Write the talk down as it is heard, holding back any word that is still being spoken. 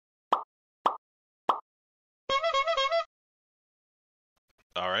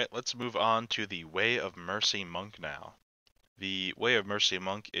Alright, let's move on to the Way of Mercy Monk now. The Way of Mercy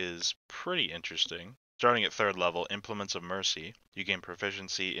Monk is pretty interesting. Starting at 3rd level, Implements of Mercy, you gain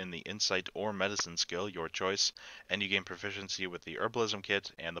proficiency in the Insight or Medicine skill, your choice, and you gain proficiency with the Herbalism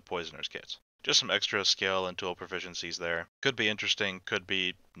kit and the Poisoner's kit. Just some extra skill and tool proficiencies there. Could be interesting, could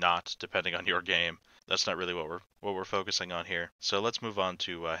be not, depending on your game. That's not really what we're focusing on here. So let's move on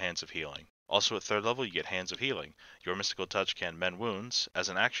to Hands of Healing. Also at 3rd level, you get Hands of Healing. Your mystical touch can mend wounds. As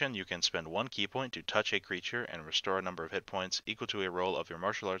an action, you can spend 1 key point to touch a creature and restore a number of hit points equal to a roll of your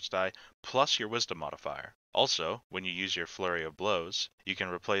martial arts die plus your wisdom modifier. Also, when you use your flurry of blows, you can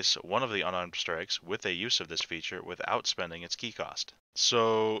replace one of the unarmed strikes with a use of this feature without spending its key cost.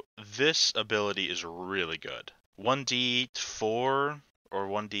 So this ability is really good. 1d4 or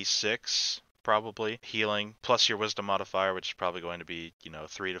 1d6 probably healing plus your wisdom modifier, which is probably going to be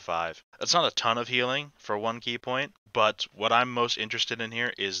 3 to 5. That's not a ton of healing for 1 key point, but what I'm most interested in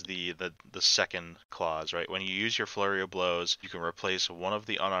here is the second clause, right? When you use your flurry of blows, you can replace one of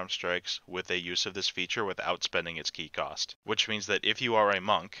the unarmed strikes with a use of this feature without spending its key cost, which means that if you are a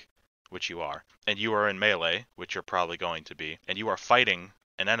monk, which you are, and you are in melee, which you're probably going to be, and you are fighting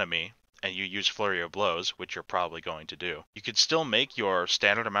an enemy, and you use flurry of blows, which you're probably going to do, you could still make your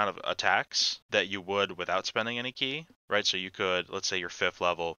standard amount of attacks that you would without spending any key, right? So you could, let's say you're 5th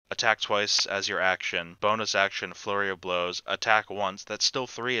level, attack twice as your action, bonus action, flurry of blows, attack once, that's still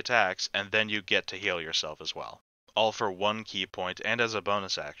 3 attacks, and then you get to heal yourself as well. All for 1 key point and as a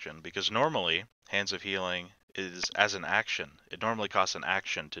bonus action, because normally, Hands of Healing is as an action. It normally costs an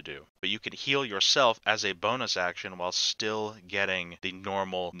action to do. But you can heal yourself as a bonus action while still getting the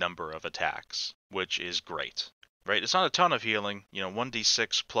normal number of attacks, which is great. Right? It's not a ton of healing.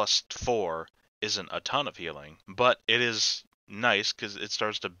 1d6 plus 4 isn't a ton of healing, but it is nice because it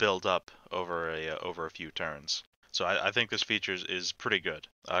starts to build up over a few turns. So I think this feature is pretty good.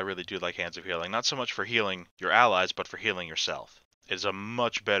 I really do like Hands of Healing. Not so much for healing your allies, but for healing yourself. Is a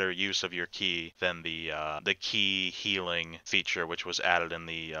much better use of your key than the key healing feature, which was added in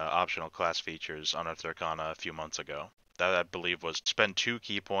the optional class features on Unearthed Arcana a few months ago. That I believe was spend 2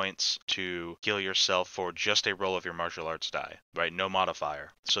 key points to heal yourself for just a roll of your martial arts die, right? No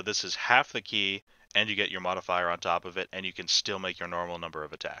modifier. So this is half the key, and you get your modifier on top of it, and you can still make your normal number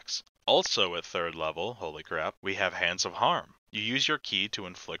of attacks. Also at 3rd level, holy crap, we have Hands of Harm. You use your key to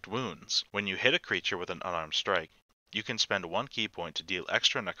inflict wounds. When you hit a creature with an unarmed strike, you can spend 1 key point to deal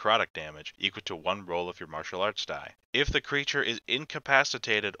extra necrotic damage equal to 1 roll of your martial arts die. If the creature is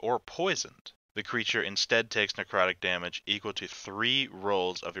incapacitated or poisoned, the creature instead takes necrotic damage equal to 3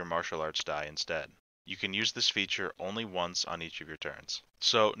 rolls of your martial arts die instead. You can use this feature only once on each of your turns.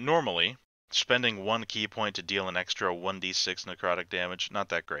 So normally, spending 1 key point to deal an extra 1d6 necrotic damage, not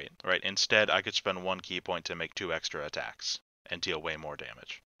that great, right? Instead, I could spend 1 key point to make 2 extra attacks and deal way more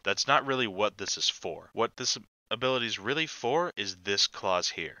damage. That's not really what this is for. What this ability is really for is this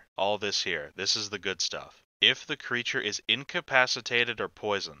clause here. All this here. This is the good stuff. If the creature is incapacitated or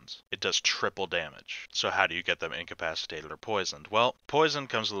poisoned, it does triple damage. So how do you get them incapacitated or poisoned? Well, poison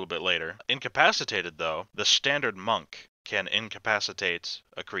comes a little bit later. Incapacitated, though, the standard monk can incapacitate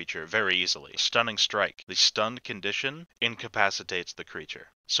a creature very easily. Stunning Strike. The stunned condition incapacitates the creature.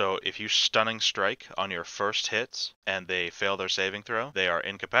 So if you Stunning Strike on your first hit and they fail their saving throw, they are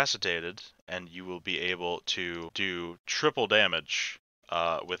incapacitated, and you will be able to do triple damage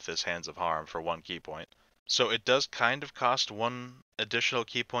with this Hands of Harm for 1 key point. So it does kind of cost 1 additional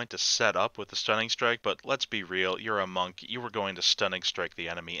key point to set up with the Stunning Strike, but let's be real, you're a monk, you were going to Stunning Strike the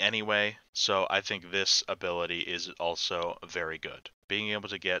enemy anyway, so I think this ability is also very good. Being able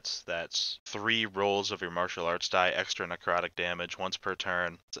to get that 3 rolls of your martial arts die extra necrotic damage once per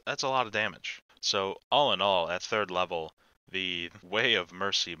turn, that's a lot of damage. So all in all, at 3rd level, the Way of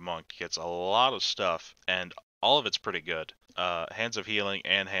Mercy Monk gets a lot of stuff, and all of it's pretty good. Hands of Healing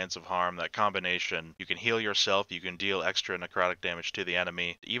and Hands of Harm, that combination, you can heal yourself, you can deal extra necrotic damage to the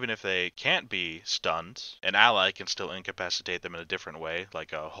enemy. Even if they can't be stunned, an ally can still incapacitate them in a different way,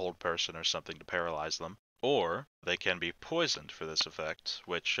 like a hold person or something to paralyze them. Or they can be poisoned for this effect,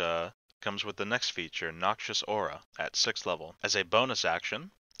 which comes with the next feature, Noxious Aura, at 6th level. As a bonus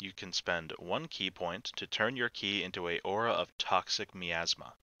action, you can spend 1 key point to turn your key into a aura of toxic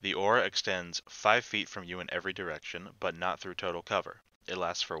miasma. The aura extends 5 feet from you in every direction, but not through total cover. It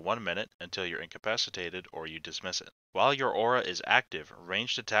lasts for 1 minute until you're incapacitated or you dismiss it. While your aura is active,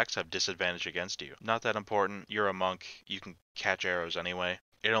 ranged attacks have disadvantage against you. Not that important, you're a monk, you can catch arrows anyway.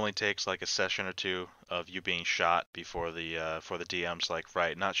 It only takes like a session or two of you being shot before the DM's like,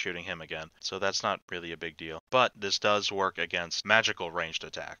 right, not shooting him again. So that's not really a big deal. But this does work against magical ranged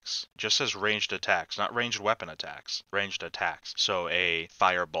attacks. Just says ranged attacks, not ranged weapon attacks. Ranged attacks. So a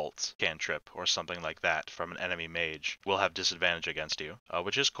firebolt cantrip or something like that from an enemy mage will have disadvantage against you,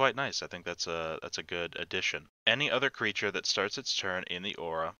 which is quite nice. I think that's a good addition. Any other creature that starts its turn in the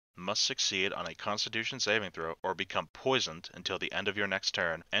aura must succeed on a Constitution saving throw or become poisoned until the end of your next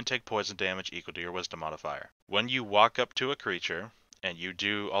turn and take poison damage equal to your Wisdom modifier. When you walk up to a creature and you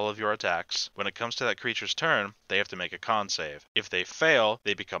do all of your attacks, when it comes to that creature's turn, they have to make a con save. If they fail,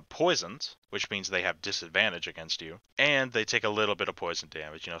 they become poisoned, which means they have disadvantage against you, and they take a little bit of poison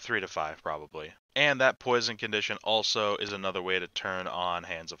damage, 3 to 5 probably. And that poison condition also is another way to turn on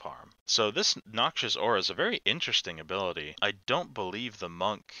Hands of Harm. So this Noxious Aura is a very interesting ability. I don't believe the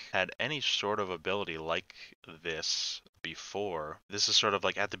monk had any sort of ability like this before. This is sort of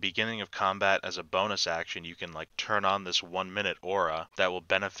like at the beginning of combat as a bonus action, you can like turn on this 1 minute aura that will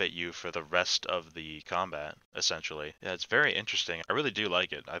benefit you for the rest of the combat, essentially. Yeah, it's very interesting. I really do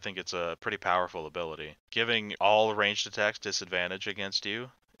like it. I think it's a pretty powerful ability. Giving all ranged attacks disadvantage against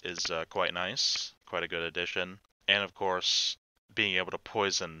you is quite nice, quite a good addition. And of course, being able to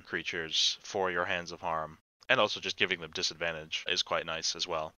poison creatures for your Hands of Harm, and also just giving them disadvantage is quite nice as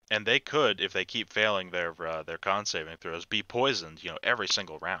well. And they could, if they keep failing their con saving throws, be poisoned, every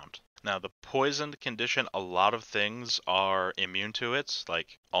single round. Now, the poisoned condition, a lot of things are immune to it.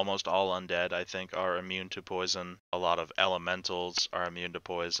 Like, almost all undead, I think, are immune to poison. A lot of elementals are immune to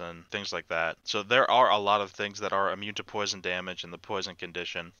poison, things like that. So there are a lot of things that are immune to poison damage in the poison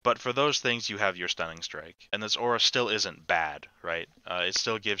condition. But for those things, you have your Stunning Strike. And this aura still isn't bad, right? It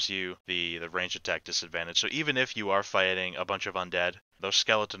still gives you the range attack disadvantage. So even if you are fighting a bunch of undead, those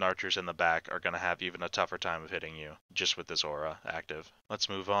skeleton archers in the back are going to have even a tougher time of hitting you, just with this aura active. Let's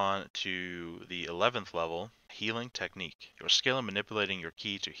move on to the 11th level, Healing Technique. Your skill in manipulating your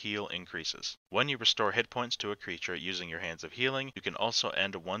ki to heal increases. When you restore hit points to a creature using your Hands of Healing, you can also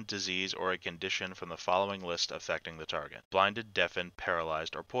end one disease or a condition from the following list affecting the target: blinded, deafened,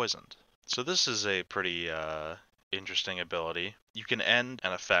 paralyzed, or poisoned. So this is a pretty interesting ability. You can end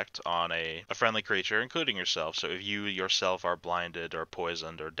an effect on a friendly creature, including yourself. So if you yourself are blinded or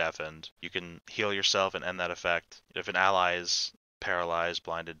poisoned or deafened, you can heal yourself and end that effect. If an ally is paralyzed,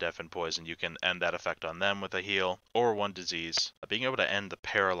 blinded, deafened, poisoned, you can end that effect on them with a heal or one disease. Being able to end the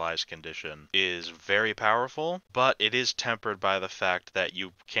paralyzed condition is very powerful, but it is tempered by the fact that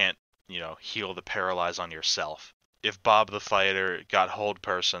you can't, heal the paralyze on yourself. If Bob the fighter got hold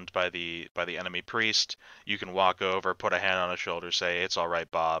personed by the enemy priest, you can walk over, put a hand on his shoulder, say, "It's all right,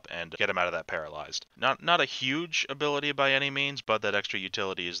 Bob," and get him out of that paralyzed. Not a huge ability by any means, but that extra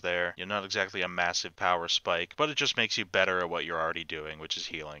utility is there. You're not exactly a massive power spike, but it just makes you better at what you're already doing, which is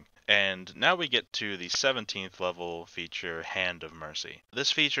healing. And now we get to the 17th level feature, Hand of Mercy.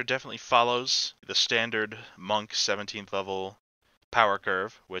 This feature definitely follows the standard monk 17th level power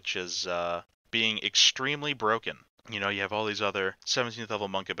curve, which is being extremely broken. You have all these other 17th level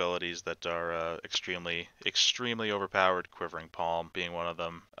monk abilities that are extremely overpowered, Quivering Palm being one of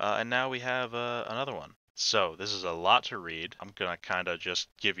them. And now we have another one. So this is a lot to read. I'm going to kind of just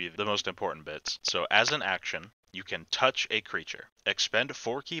give you the most important bits. So as an action, you can touch a creature, expend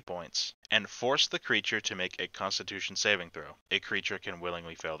 4 ki points, and force the creature to make a Constitution saving throw. A creature can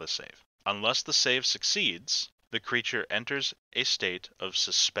willingly fail this save. Unless the save succeeds, the creature enters a state of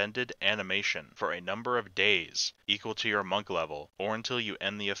suspended animation for a number of days equal to your monk level, or until you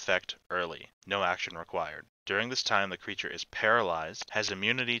end the effect early. No action required. During this time, the creature is paralyzed, has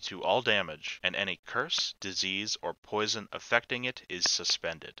immunity to all damage, and any curse, disease, or poison affecting it is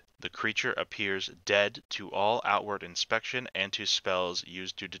suspended. The creature appears dead to all outward inspection and to spells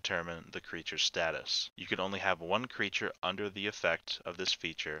used to determine the creature's status. You can only have one creature under the effect of this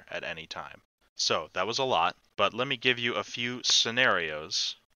feature at any time. So that was a lot, but let me give you a few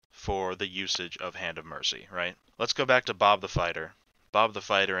scenarios for the usage of Hand of Mercy, right? Let's go back to Bob the Fighter. Bob the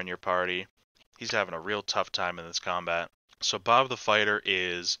Fighter in your party, he's having a real tough time in this combat. So Bob the Fighter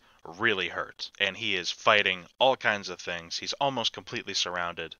is really hurt, and he is fighting all kinds of things. He's almost completely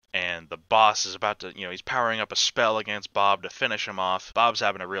surrounded, and the boss is about to, he's powering up a spell against Bob to finish him off. Bob's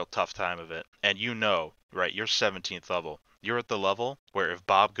having a real tough time of it, and right, you're 17th level. You're at the level where if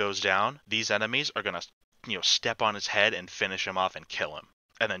Bob goes down, these enemies are going to, step on his head and finish him off and kill him,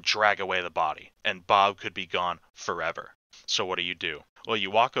 and then drag away the body, and Bob could be gone forever. So what do? Well, you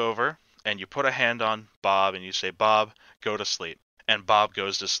walk over, and you put a hand on Bob, and you say, "Bob, go to sleep." And Bob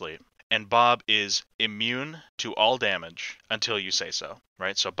goes to sleep. And Bob is immune to all damage until you say so,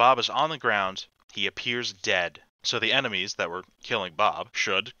 right? So Bob is on the ground. He appears dead So the enemies that were killing Bob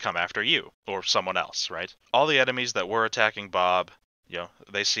should come after you or someone else, right? All the enemies that were attacking Bob,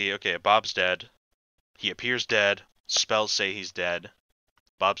 they see, okay, Bob's dead. He appears dead. Spells say he's dead.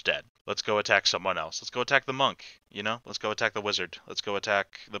 Bob's dead. Let's go attack someone else. Let's go attack the monk, Let's go attack the wizard. Let's go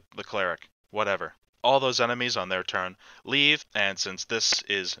attack the cleric. Whatever. All those enemies on their turn leave, and since this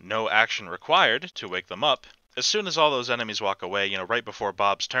is no action required to wake them up, as soon as all those enemies walk away, right before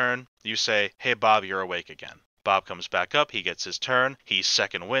Bob's turn, you say, hey Bob, you're awake again. Bob comes back up, he gets his turn, he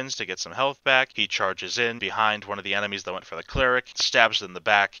second wins to get some health back, he charges in behind one of the enemies that went for the cleric, stabs it in the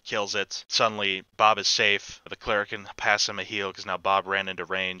back, kills it. Suddenly, Bob is safe, the cleric can pass him a heal because now Bob ran into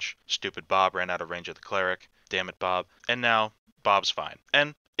range. Stupid Bob ran out of range of the cleric. Damn it, Bob. And now, Bob's fine.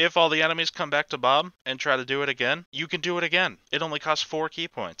 And if all the enemies come back to Bob and try to do it again, you can do it again. It only costs 4 key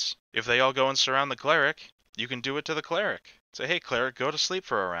points. If they all go and surround the cleric, you can do it to the cleric. Say, hey, cleric, go to sleep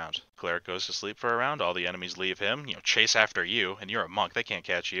for a round. Cleric goes to sleep for a round. All the enemies leave him, chase after you, and you're a monk. They can't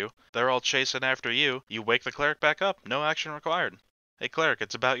catch you. They're all chasing after you. You wake the cleric back up. No action required. Hey, cleric,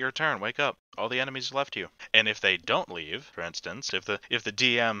 it's about your turn. Wake up. All the enemies left you. And if they don't leave, for instance, if the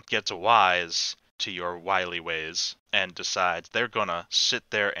DM gets wise to your wily ways and decides they're gonna sit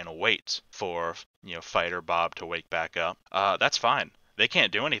there and wait for, fighter Bob to wake back up, that's fine. They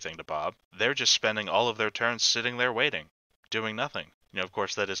can't do anything to Bob. They're just spending all of their turns sitting there waiting, doing nothing. Of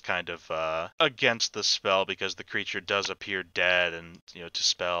course, that is kind of against the spell because the creature does appear dead and, to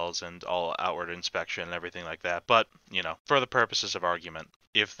spells and all outward inspection and everything like that. But, for the purposes of argument,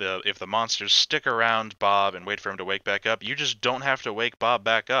 if the monsters stick around Bob and wait for him to wake back up, you just don't have to wake Bob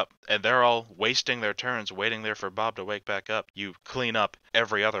back up. And they're all wasting their turns waiting there for Bob to wake back up. You clean up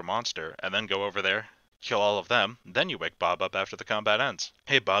every other monster and then go over there, kill all of them, then you wake Bob up after the combat ends.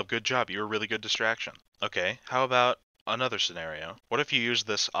 Hey Bob, good job. You were a really good distraction. Okay, how about another scenario? What if you use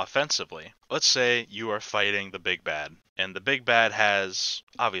this offensively? Let's say you are fighting the big bad, and the big bad has,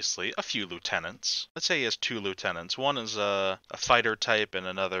 obviously, a few lieutenants. Let's say he has 2 lieutenants. One is a fighter type, and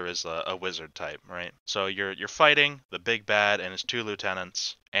another is a wizard type, right? So you're fighting the big bad and his 2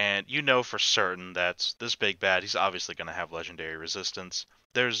 lieutenants, and you know for certain that this big bad, he's obviously going to have legendary resistance.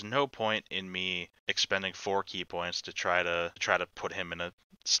 There's no point in me expending 4 key points to try to put him in a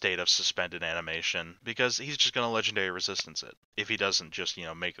state of suspended animation because he's just going to legendary resistance it if he doesn't just,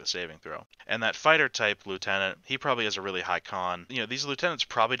 make the saving throw. And that fighter type lieutenant, he probably has a really high con. These lieutenants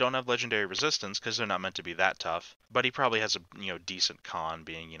probably don't have legendary resistance because they're not meant to be that tough, but he probably has a, decent con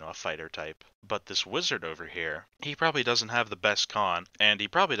being, a fighter type. But this wizard over here, he probably doesn't have the best con, and he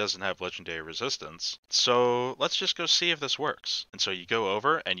probably doesn't have legendary resistance. So let's just go see if this works. And so you go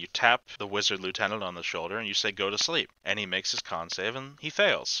over and you tap the wizard lieutenant on the shoulder and you say go to sleep. And he makes his con save and he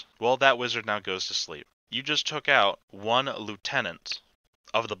fails. Well, that wizard now goes to sleep. You just took out 1 lieutenant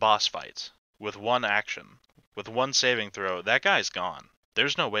of the boss fight with 1 action. With 1 saving throw, that guy's gone.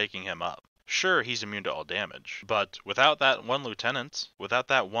 There's no waking him up. Sure, he's immune to all damage, but without that 1 lieutenant, without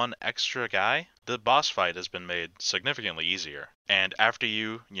that 1 extra guy, the boss fight has been made significantly easier. And after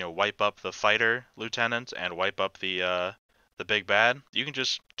you, wipe up the fighter lieutenant and wipe up the big bad, you can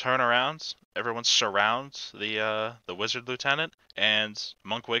just turn around, everyone surrounds the wizard lieutenant, and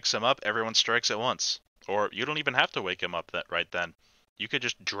monk wakes him up, everyone strikes at once. Or you don't even have to wake him up right then. You could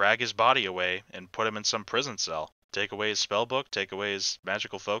just drag his body away and put him in some prison cell. Take away his spellbook, take away his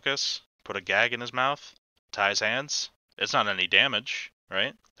magical focus, put a gag in his mouth, tie his hands. It's not any damage,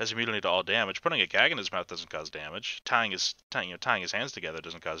 right? Has immunity to all damage. Putting a gag in his mouth doesn't cause damage. Tying his hands together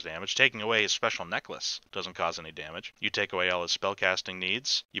doesn't cause damage. Taking away his special necklace doesn't cause any damage. You take away all his spellcasting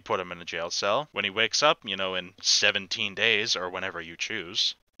needs. You put him in a jail cell. When he wakes up, in 17 days or whenever you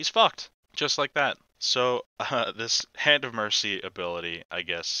choose, he's fucked. Just like that. So this Hand of Mercy ability, I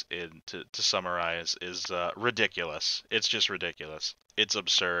guess, to summarize, is ridiculous. It's just ridiculous. It's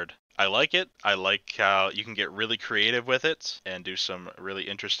absurd. I like it. I like how you can get really creative with it and do some really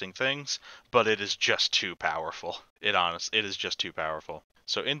interesting things, but it is just too powerful. It is just too powerful.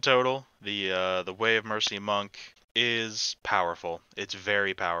 So in total, the Way of Mercy Monk is powerful. It's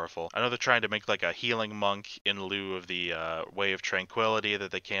very powerful. I know they're trying to make like a healing monk in lieu of the Way of Tranquility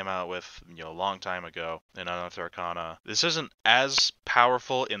that they came out with, a long time ago in Unearthed Arcana. This isn't as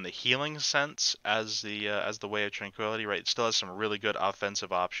powerful in the healing sense as the Way of Tranquility, right? It still has some really good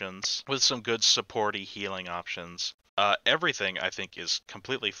offensive options with some good supporty healing options. Everything I think is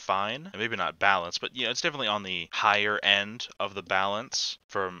completely fine, and maybe not balanced, but it's definitely on the higher end of the balance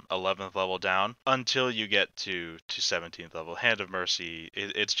from 11th level down until you get to 17th level. Hand of Mercy,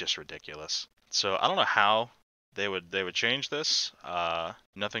 it's just ridiculous. So I don't know how they would change this.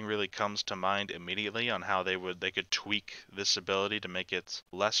 Nothing really comes to mind immediately on how they could tweak this ability to make it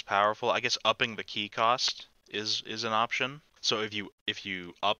less powerful. I guess upping the key cost is an option. So if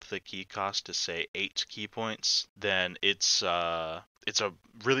you up the key cost to say 8 key points, then it's a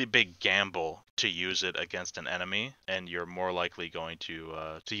really big gamble to use it against an enemy, and you're more likely going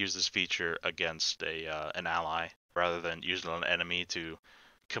to use this feature against an ally rather than use it on an enemy to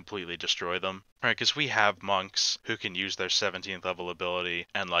completely destroy them. Right, because we have monks who can use their 17th level ability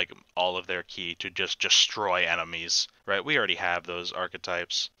and like all of their key to just destroy enemies. Right, we already have those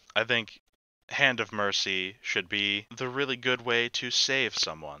archetypes. I think Hand of Mercy should be the really good way to save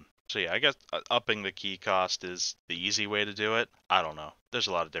someone. So yeah, I guess upping the key cost is the easy way to do it. I don't know. There's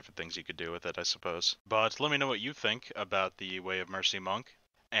a lot of different things you could do with it, I suppose. But let me know what you think about the Way of Mercy Monk.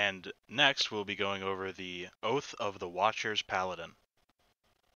 And next, we'll be going over the Oath of the Watcher's Paladin.